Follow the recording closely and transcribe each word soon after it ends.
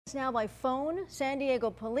Now by phone, San Diego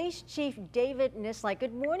Police Chief David Nisleit.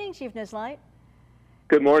 Good morning, Chief Nisleit.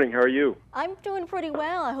 Good morning. How are you? I'm doing pretty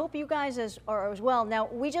well. I hope you guys are as well. Now,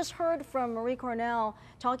 we just heard from Marie Cornell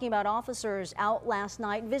talking about officers out last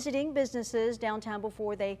night visiting businesses downtown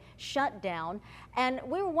before they shut down. And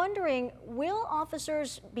we were wondering, will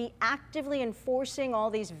officers be actively enforcing all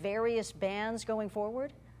these various bans going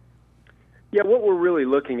forward? Yeah, what we're really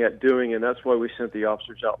looking at doing, and that's why we sent the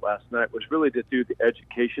officers out last night, was really to do the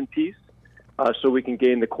education piece so we can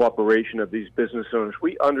gain the cooperation of these business owners.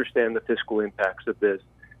 We understand the fiscal impacts of this,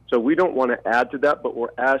 so we don't want to add to that, but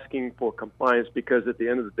we're asking for compliance because at the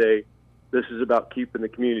end of the day, this is about keeping the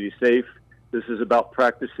community safe. This is about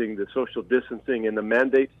practicing the social distancing and the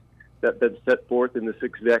mandates that have been set forth in this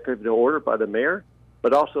executive order by the mayor,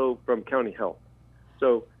 but also from county health.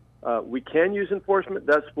 So we can use enforcement.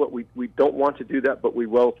 That's what we don't want to do that, but we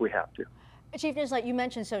will if we have to. Chief Nisleit, you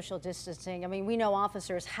mentioned social distancing. I mean, we know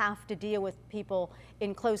officers have to deal with people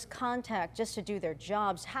in close contact just to do their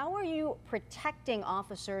jobs. How are you protecting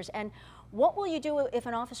officers, and what will you do if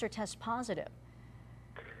an officer tests positive?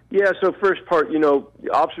 Yeah, so first part, you know, the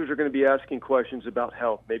officers are going to be asking questions about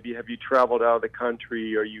health. Maybe have you traveled out of the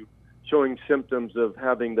country? Are you showing symptoms of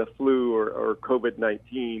having the flu or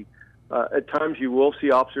COVID-19? At times you will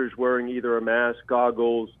see officers wearing either a mask,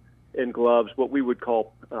 goggles, and gloves, what we would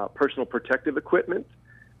call personal protective equipment.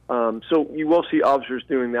 So you will see officers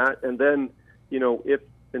doing that. And then, you know, if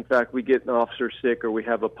in fact we get an officer sick or we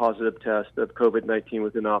have a positive test of COVID-19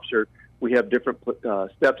 with an officer, we have different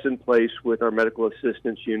steps in place with our medical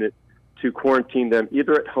assistance unit to quarantine them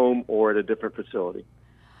either at home or at a different facility.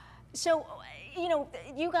 So, you know,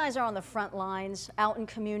 you guys are on the front lines out in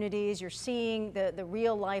communities. You're seeing the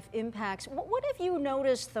real life impacts. What have you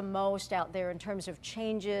noticed the most out there in terms of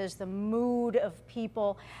changes, the mood of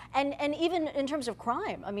people, and even in terms of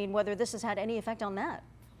crime? I mean, whether this has had any effect on that?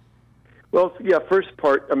 Well, yeah, first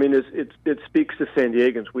part, I mean, it speaks to San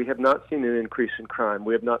Diegans. We have not seen an increase in crime.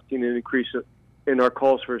 We have not seen an increase in our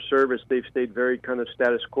calls for service. They've stayed very kind of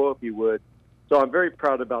status quo, if you would. So I'm very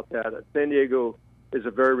proud about that. San Diego is a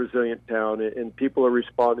very resilient town, and people are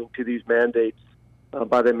responding to these mandates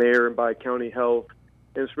by the mayor and by county health.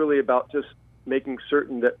 And it's really about just making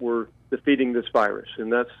certain that we're defeating this virus, and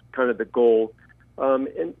that's kind of the goal. And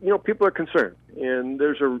you know, people are concerned, and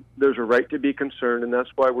there's a right to be concerned, and that's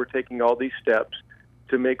why we're taking all these steps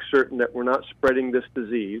to make certain that we're not spreading this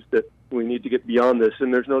disease. That we need to get beyond this,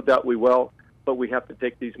 and there's no doubt we will. But we have to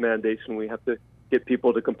take these mandates, and we have to get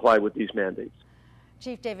people to comply with these mandates.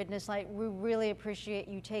 Chief David Nisleit, we really appreciate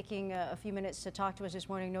you taking a few minutes to talk to us this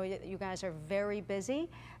morning. Know that you guys are very busy,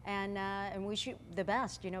 and wish you the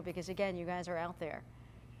best, you know, because again, you guys are out there.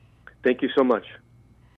 Thank you so much.